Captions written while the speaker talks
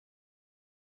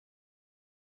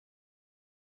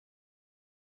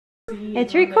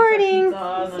It's recording.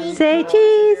 Say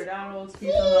cheese.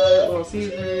 Little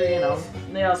Caesar, you know.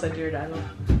 They all said Giordano.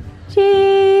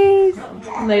 Cheese.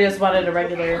 And they just wanted a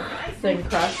regular thing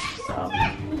crushed, so.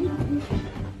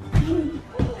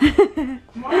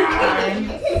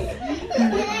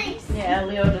 Yeah,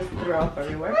 Leo just threw up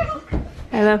everywhere.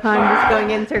 I love how I'm just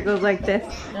going in circles like this.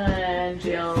 And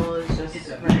Jill is just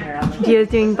running around. Gio's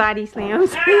doing body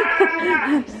slams.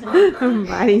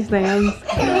 Body slams.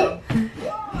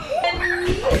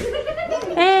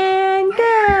 And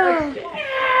go!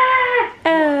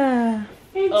 And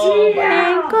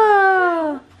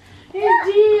go!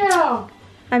 Gio!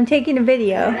 I'm taking a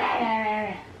video.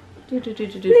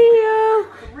 Leo!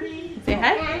 Say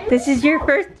hi. This is your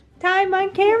first time on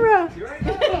camera.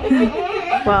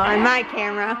 Well, on my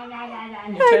camera.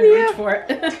 I'm trying to reach for it.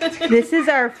 This is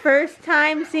our first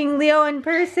time seeing Leo in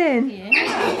person.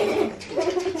 Yeah.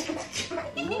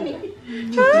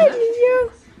 Hi,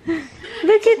 Leo.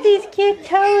 Look at these cute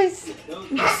toes.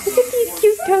 Look at these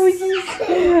cute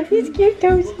toesies. These cute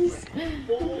toesies.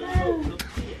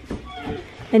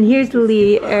 And here's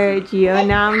Gio.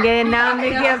 Now I'm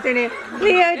big afternoon.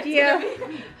 Leo, Gio.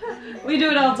 We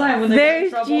do it all the time when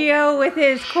There's Gio with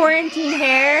his quarantine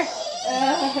hair.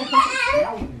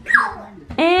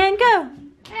 And go.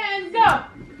 And go!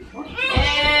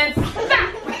 And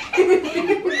stop!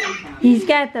 He's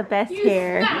got the best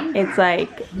hair. It's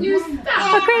like You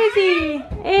stop! crazy.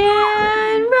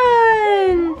 And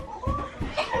run.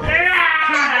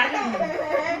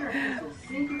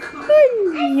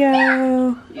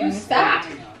 Yo. You stop!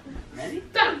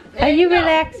 Stop! Are you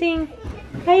relaxing?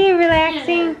 Are you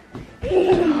relaxing?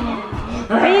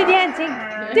 Are you dancing?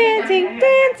 Dancing,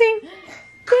 dancing,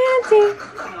 dancing,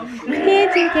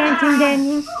 dancing, dancing,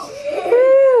 dancing.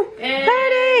 Woo!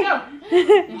 Party!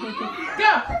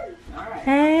 Go!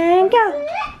 And go!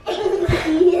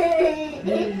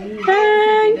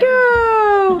 And go!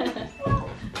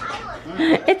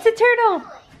 It's a turtle!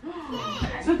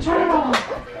 It's a turtle!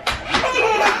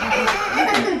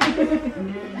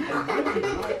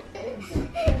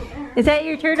 Is that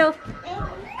your turtle?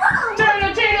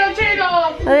 Turtle, turtle,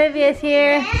 turtle! Olivia's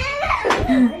here.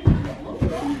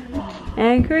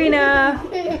 And Karina.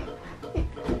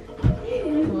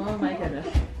 Oh my goodness.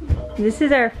 This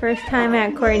is our first time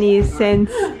at Courtney's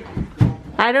since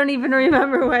I don't even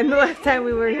remember when the last time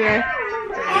we were here.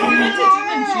 We went to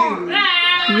June.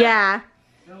 Yeah.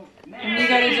 And you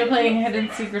guys are playing hide and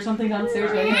seek or something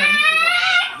downstairs with him.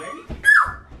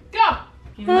 Go!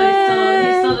 He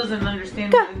still doesn't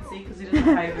understand hide and seek because he doesn't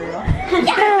hide very well.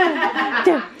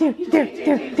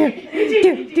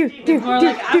 It's more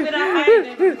like, I'm gonna hide and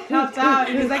he counts out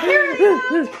and he's like, here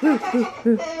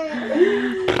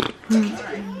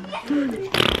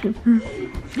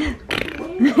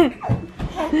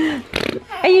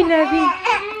Are you laughing?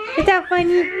 Is that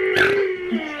funny?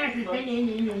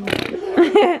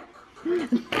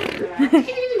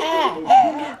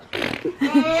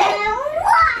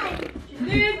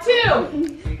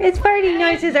 His party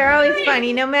noises are always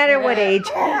funny, no matter what age.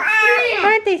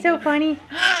 Aren't they so funny?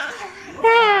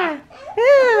 Ah,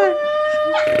 ah.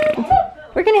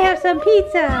 We're gonna have some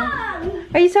pizza.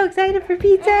 Are you so excited for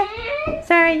pizza?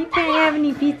 Sorry, you can't have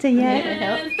any pizza yet.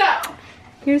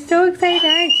 You're so excited,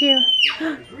 aren't you?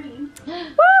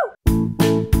 Woo!